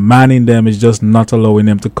the man in them is just not allowing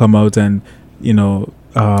them to come out and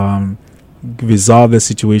resolve the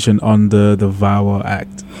situation under the VAWA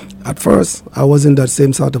Act. At first, I was in that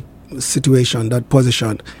same sort of situation, that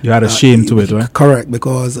position. You had a shame to it, right? Correct,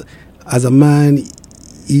 because as a man,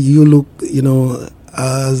 you look,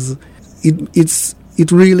 as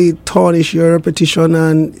it really tarnish your reputation,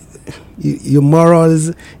 and your morals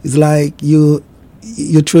is like you're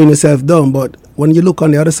throwing yourself down. But when you look on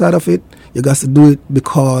the other side of it, you got to do it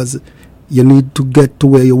because you need to get to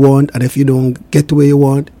where you want, and if you don't get to where you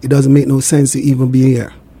want, it doesn't make no sense to even be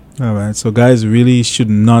here. All right, so guys really should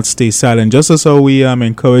not stay silent. Just as how we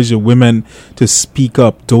encourage the women to speak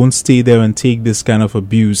up, don't stay there and take this kind of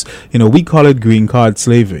abuse. We call it green card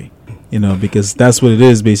slavery. Because that's what it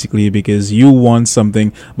is basically. Because you want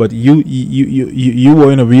something, but you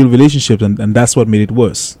were in a real relationship, and that's what made it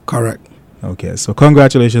worse. Correct. Okay, so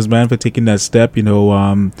congratulations, man, for taking that step,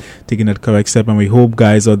 taking that correct step, and we hope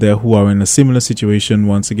guys out there who are in a similar situation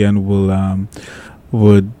once again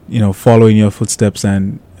would follow in your footsteps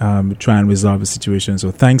and try and resolve the situation. So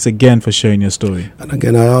thanks again for sharing your story. And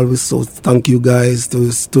again, I always thank you guys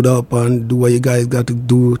to stood up and do what you guys got to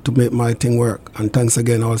do to make my thing work. And thanks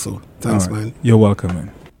again also. Thanks, right, man. You're welcome, man.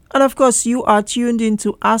 And of course, you are tuned in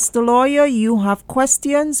to Ask the Lawyer. You have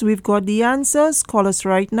questions. We've got the answers. Call us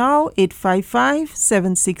right now,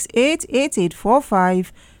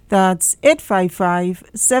 855-768-8845. That's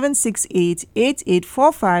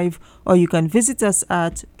 855-768-8845. Or you can visit us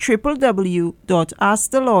at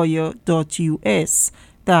www.askthelawyer.us.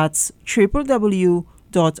 That's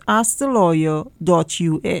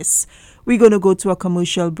www.askthelawyer.us. We're going to go to a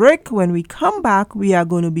commercial break. When we come back, we are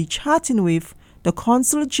going to be chatting with the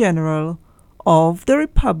Consul General of the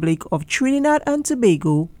Republic of Trinidad and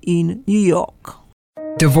Tobago in New York.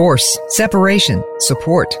 Divorce, separation,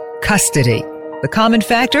 support, custody. The common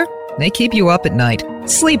factor? They keep you up at night.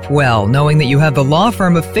 Sleep well knowing that you have the law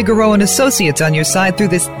firm of Figaro and Associates on your side through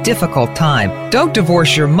this difficult time. Don't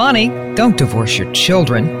divorce your money. Don't divorce your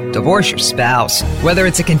children. Divorce your spouse. Whether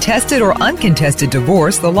it's a contested or uncontested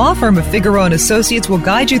divorce, the law firm of Figueroa & Associates will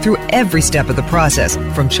guide you through every step of the process.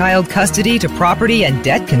 From child custody to property and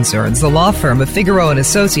debt concerns, the law firm of Figueroa &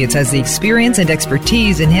 Associates has the experience and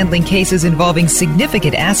expertise in handling cases involving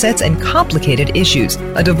significant assets and complicated issues.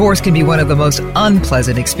 A divorce can be one of the most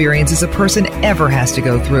unpleasant experiences a person ever has to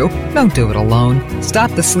go through. Don't do it alone.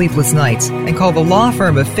 Stop the sleepless nights and call the law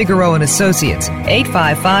firm of Figueroa & Associates,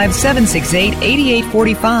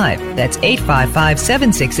 855-768-8845. That's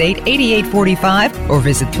 855-768-8845, or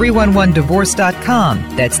visit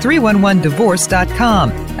 311divorce.com. That's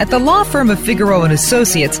 311divorce.com. At the law firm of Figueroa &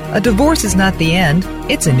 Associates, a divorce is not the end,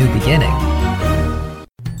 it's a new beginning.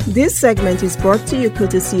 This segment is brought to you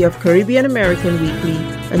courtesy of Caribbean American Weekly,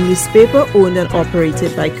 a newspaper owned and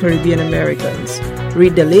operated by Caribbean Americans.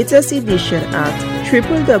 Read the latest edition at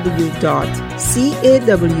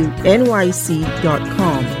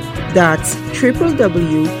www.cawnyc.com. That's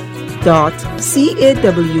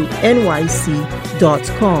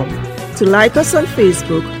www.cawnyc.com. To like us on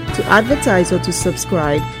Facebook, to advertise or to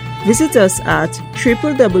subscribe, visit us at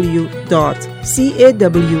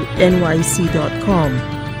www.cawnyc.com.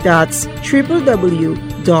 That's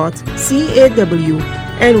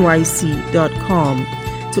www.cawnyc.com.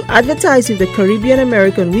 To advertise with the Caribbean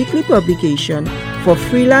American Weekly publication for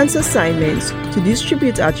freelance assignments to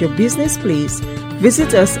distribute at your business place,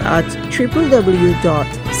 visit us at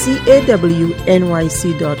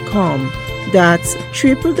www.cawnyc.com. That's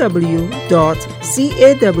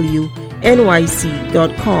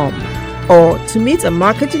www.cawnyc.com. Or to meet a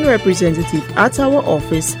marketing representative at our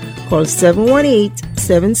office, call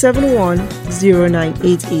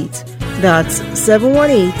 718-771-0988. That's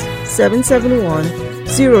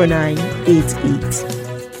 718-771-0988.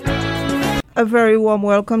 A very warm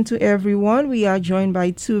welcome to everyone. We are joined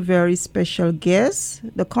by two very special guests,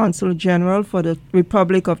 the Consul General for the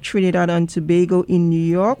Republic of Trinidad and Tobago in New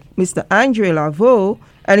York, Mr. Andre Laveau,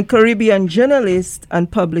 and Caribbean journalist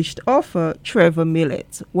and published author Trevor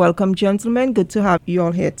Millett. Welcome, gentlemen. Good to have you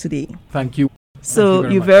all here today. Thank you. So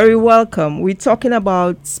you're very welcome. We're talking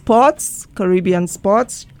about sports, Caribbean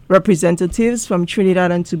sports, representatives from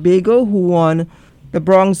Trinidad and Tobago who won the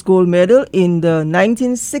bronze gold medal in the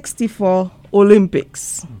 1964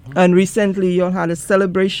 Olympics. And recently you all had a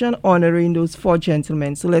celebration honoring those four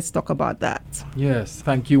gentlemen. So let's talk about that. Yes,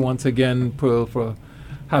 thank you once again, Pearl, for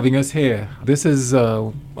having us here. This is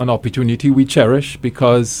an opportunity we cherish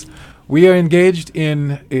because we are engaged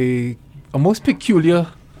in a most peculiar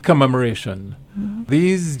commemoration.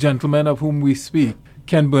 These gentlemen of whom we speak,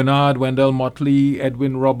 Ken Bernard, Wendell Motley,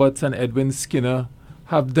 Edwin Roberts, and Edwin Skinner,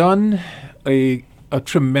 have done a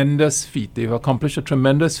tremendous feat. They've accomplished a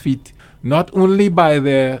tremendous feat, not only by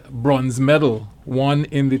their bronze medal won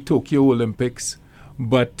in the Tokyo Olympics,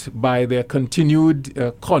 but by their continued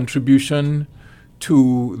contribution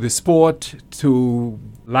to the sport, to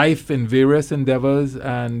life in various endeavors,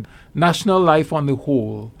 and national life on the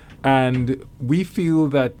whole. And we feel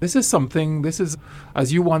that this is,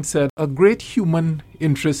 as you once said, a great human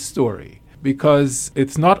interest story, because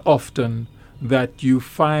it's not often that you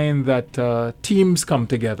find that teams come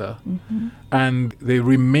together and they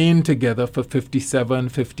remain together for 57,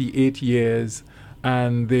 58 years,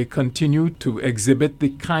 and they continue to exhibit the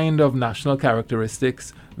kind of national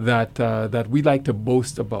characteristics that we like to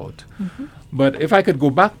boast about. But if I could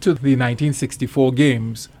go back to the 1964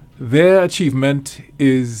 Games, their achievement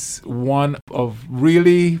is one of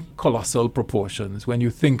really colossal proportions when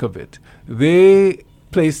you think of it. They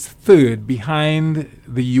placed third behind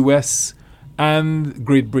the U.S. and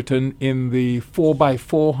Great Britain in the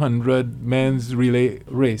 4x400 men's relay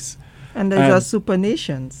race. And these are super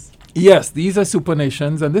nations. Yes, these are super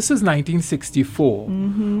nations, and this is 1964,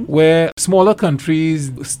 where smaller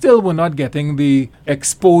countries still were not getting the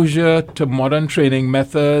exposure to modern training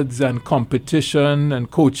methods and competition and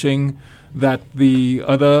coaching that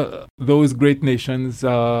those great nations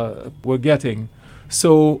were getting.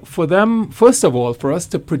 So for them, first of all, for us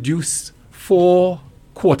to produce 4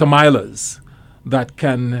 quarter-milers that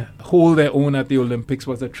can hold their own at the Olympics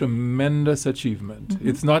was a tremendous achievement.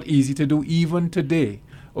 It's not easy to do even today.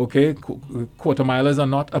 Okay, quarter-milers are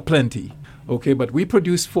not aplenty. Okay, but we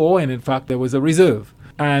produced 4, and in fact there was a reserve.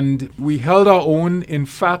 And we held our own. In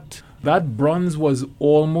fact, that bronze was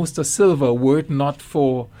almost a silver, were it not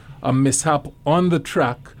for a mishap on the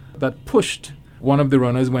track that pushed one of the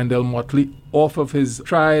runners, Wendell Motley, off of his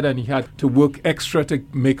stride, and he had to work extra to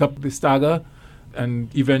make up the stagger, and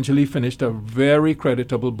eventually finished a very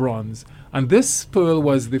creditable bronze. And this, Pearl,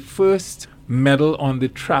 was the first medal on the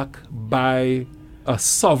track by a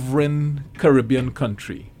sovereign Caribbean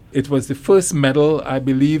country. It was the first medal, I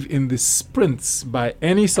believe, in the sprints by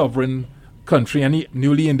any sovereign country, any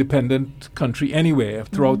newly independent country anywhere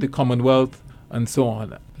throughout the Commonwealth and so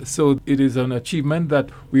on. So it is an achievement that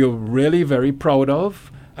we are really very proud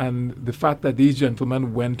of. And the fact that these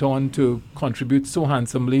gentlemen went on to contribute so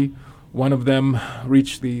handsomely, one of them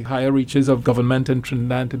reached the higher reaches of government in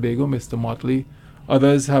Trinidad and Tobago, Mr. Motley.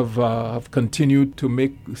 Others have continued to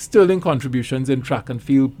make sterling contributions in track and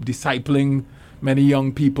field, discipling many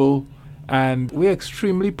young people. And we're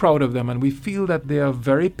extremely proud of them, and we feel that they are a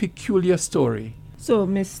very peculiar story. So,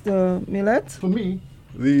 Mr. Millett? For me,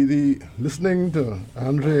 the listening to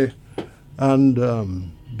Andre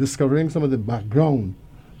and discovering some of the background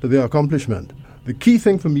to their accomplishment, the key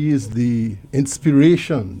thing for me is the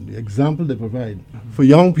inspiration, the example they provide for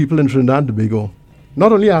young people in Trinidad and Tobago,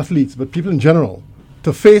 not only athletes, but people in general,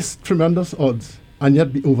 to face tremendous odds and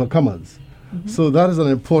yet be overcomers. So that is an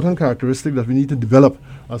important characteristic that we need to develop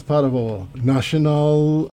as part of our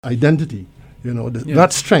national identity. You know,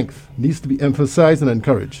 that strength needs to be emphasized and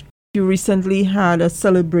encouraged. You recently had a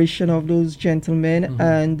celebration of those gentlemen,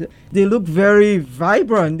 and they look very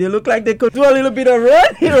vibrant. They look like they could do a little bit of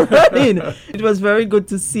running. It was very good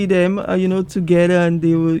to see them, together, and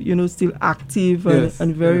they were, still active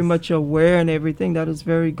and very much aware and everything. That was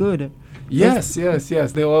very good. Yes.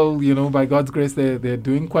 They all, by God's grace, they're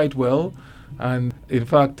doing quite well. And in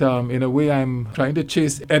fact, in a way, I'm trying to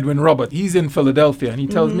chase Edwin Robert. He's in Philadelphia, and he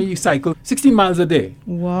tells me he cycles 16 miles a day.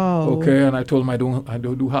 Wow. Okay, and I told him I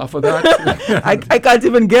don't do half of that. I can't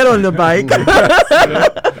even get on the bike.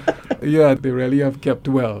 Yeah, they really have kept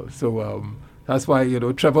well. So that's why,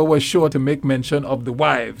 Trevor was sure to make mention of the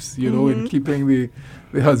wives, in keeping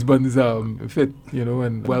the husbands fit,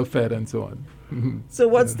 and well-fed and so on. So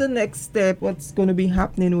what's the next step? What's going to be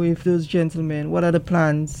happening with those gentlemen? What are the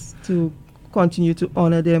plans to continue to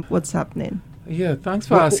honor them? What's happening? Yeah, thanks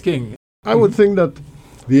for asking. I would think that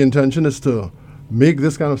the intention is to make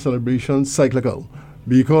this kind of celebration cyclical,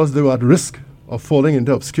 because they were at risk of falling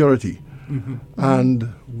into obscurity.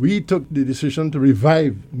 And we took the decision to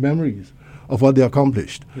revive memories of what they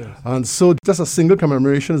accomplished. Yes. And so just a single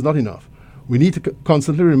commemoration is not enough. We need to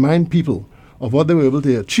constantly remind people of what they were able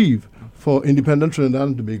to achieve for independent Trinidad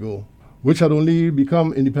and Tobago, which had only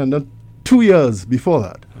become independent 2 years before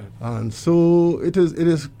that. And so it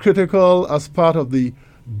is critical as part of the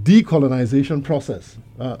decolonization process,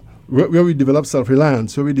 where we develop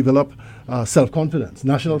self-reliance, where we develop self-confidence,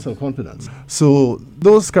 national self-confidence. So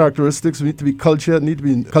those characteristics need to be cultured, need to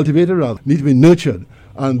be cultivated, need to be nurtured,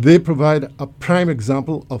 and they provide a prime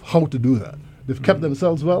example of how to do that. They've kept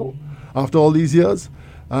themselves well after all these years,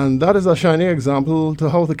 and that is a shining example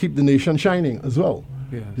to how to keep the nation shining as well.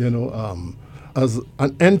 Yes. As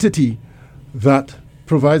an entity that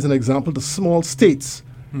provides an example to small states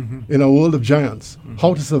in a world of giants,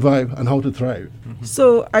 how to survive and how to thrive.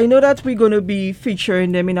 So I know that we're going to be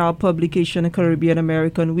featuring them in our publication, Caribbean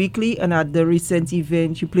American Weekly, and at the recent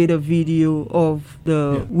event, you played a video of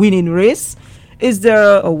the winning race. Is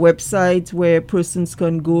there a website where persons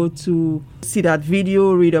can go to see that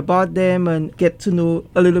video, read about them, and get to know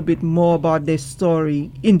a little bit more about their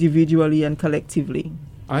story individually and collectively?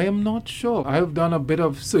 I am not sure. I have done a bit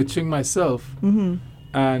of searching myself,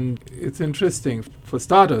 and it's interesting. For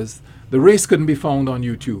starters, the race couldn't be found on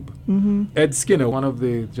YouTube. Ed Skinner, one of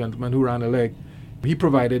the gentlemen who ran a leg, he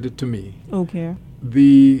provided it to me. Okay.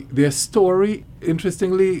 Their story,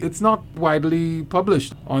 interestingly, it's not widely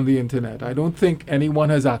published on the internet. I don't think anyone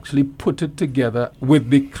has actually put it together with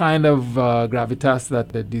the kind of gravitas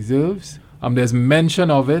that it deserves. There's mention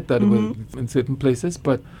of it that will in certain places,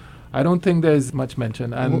 but I don't think there's much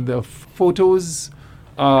mention. And the photos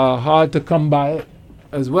are hard to come by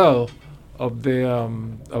as well of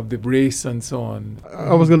the race and so on.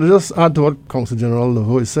 I was going to just add to what Consul General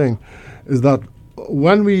Laveau is saying, is that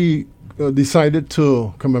when we decided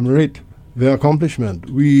to commemorate their accomplishment,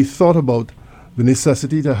 we thought about the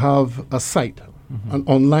necessity to have a site, an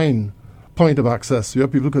online point of access where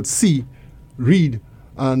people could see, read,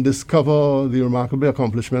 and discover the remarkable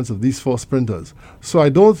accomplishments of these four sprinters. So I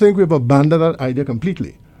don't think we've abandoned that idea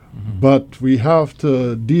completely, but we have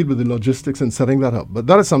to deal with the logistics in setting that up. But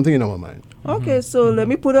that is something in our mind. Okay, so let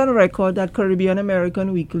me put on record that Caribbean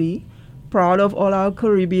American Weekly, proud of all our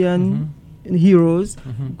Caribbean heroes,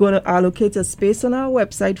 going to allocate a space on our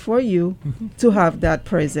website for you to have that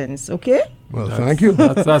presence, okay? Well, thank you.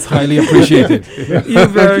 That's highly appreciated. You're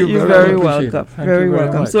very welcome. Very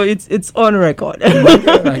welcome. So it's on record.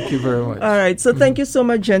 Thank you very much. All right. So thank you so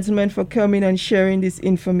much, gentlemen, for coming and sharing this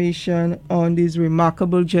information on these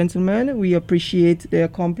remarkable gentlemen. We appreciate their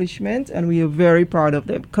accomplishment and we are very proud of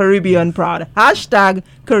them. Caribbean proud. Hashtag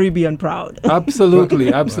Caribbean proud.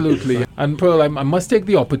 Absolutely, absolutely. And Pearl, I must take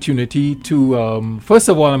the opportunity to, first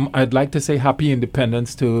of all, I'd like to say happy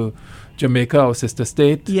independence to Jamaica, our sister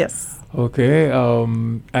state. Yes. Okay,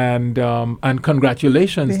 and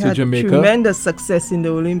congratulations They to had Jamaica. tremendous success in the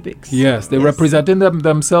Olympics. Yes, they represented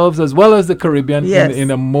themselves as well as the Caribbean Yes.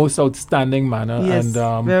 in a most outstanding manner. Yes,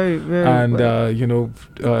 And very well. you know,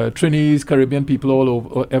 Trinidad's Caribbean people all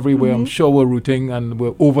over, everywhere, I'm Mhm. sure, were rooting and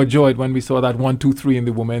were overjoyed when we saw that 1, 2, 3 in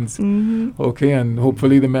the women's. Mhm. Okay, and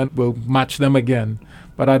hopefully the men will match them again.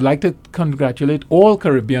 But I'd like to congratulate all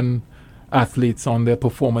Caribbean athletes on their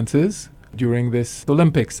performances during this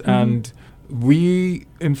Olympics. And we,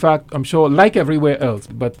 in fact, I'm sure, like everywhere else,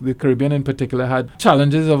 but the Caribbean in particular had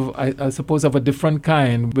challenges of, I suppose, of a different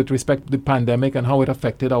kind with respect to the pandemic and how it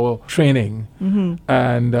affected our training. Mhm.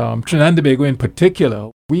 And Trinidad and Tobago in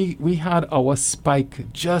particular, we had our spike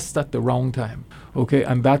just at the wrong time. Okay,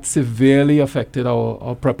 and that severely affected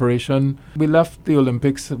our preparation. We left the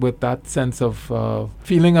Olympics with that sense of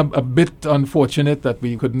feeling a bit unfortunate that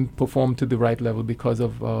we couldn't perform to the right level because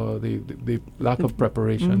of the lack of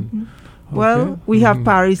preparation. Mhm. Well, we have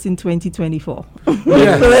Paris in 2024.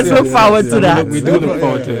 Yes, so let's yes, look forward yes, to yes. that. We do look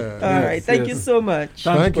forward to it. All Yes, right. Thank yes. you so much.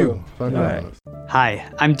 Thank you. Thank you. All right. Hi,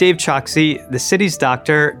 I'm Dave Choksey, the city's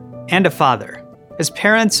doctor and a father. As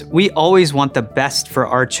parents, we always want the best for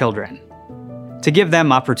our children. To give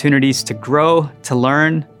them opportunities to grow, to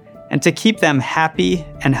learn, and to keep them happy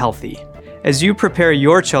and healthy. As you prepare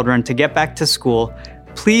your children to get back to school,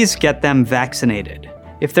 please get them vaccinated.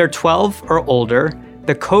 If they're 12 or older,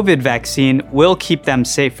 the COVID vaccine will keep them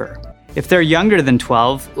safer. If they're younger than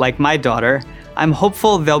 12, like my daughter, I'm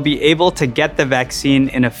hopeful they'll be able to get the vaccine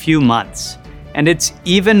in a few months. And it's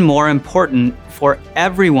even more important for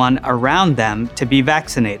everyone around them to be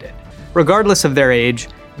vaccinated. Regardless of their age,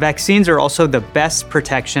 vaccines are also the best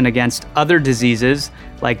protection against other diseases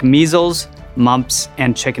like measles, mumps,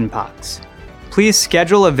 and chickenpox. Please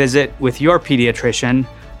schedule a visit with your pediatrician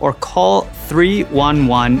or call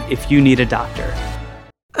 311 if you need a doctor.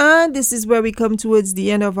 And this is where we come towards the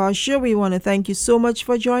end of our show. We want to thank you so much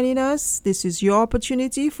for joining us. This is your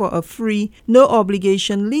opportunity for a free, no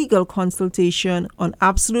obligation legal consultation on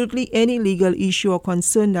absolutely any legal issue or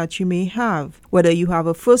concern that you may have. Whether you have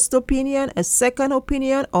a first opinion, a second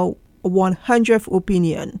opinion, or a 100th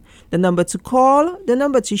opinion. The number to call, the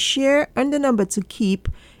number to share, and the number to keep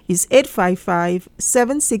is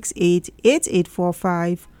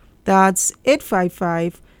 855-768-8845. That's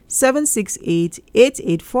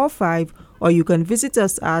 855-768-8845, or you can visit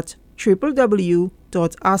us at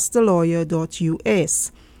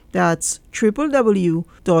www.askthelawyer.us. That's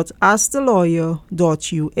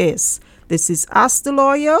www.askthelawyer.us. This is Ask the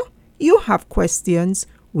Lawyer. You have questions,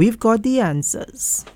 we've got the answers.